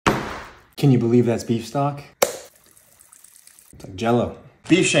Can you believe that's beef stock? It's like Jello.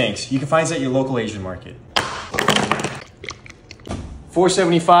 Beef shanks, you can find these at your local Asian market.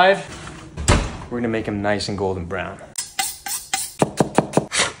 $4.75. We're gonna make them nice and golden brown.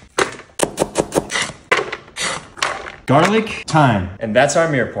 Garlic, thyme, and that's our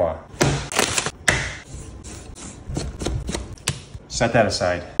mirepoix. Set that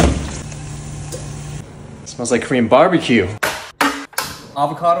aside. Smells like Korean barbecue.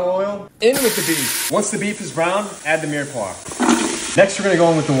 Avocado oil, in with the beef. Once the beef is brown, add the mirepoix. Next, we're gonna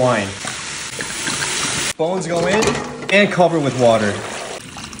go in with the wine. Bones go in and cover with water.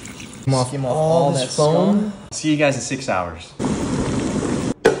 Skim off all that foam. See you guys in 6 hours.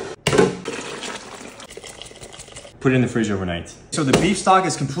 Put it in the fridge overnight. So the beef stock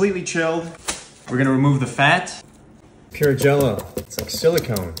is completely chilled. We're gonna remove the fat. Pure Jello, it's like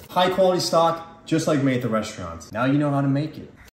silicone. High quality stock, just like made at the restaurant. Now you know how to make it.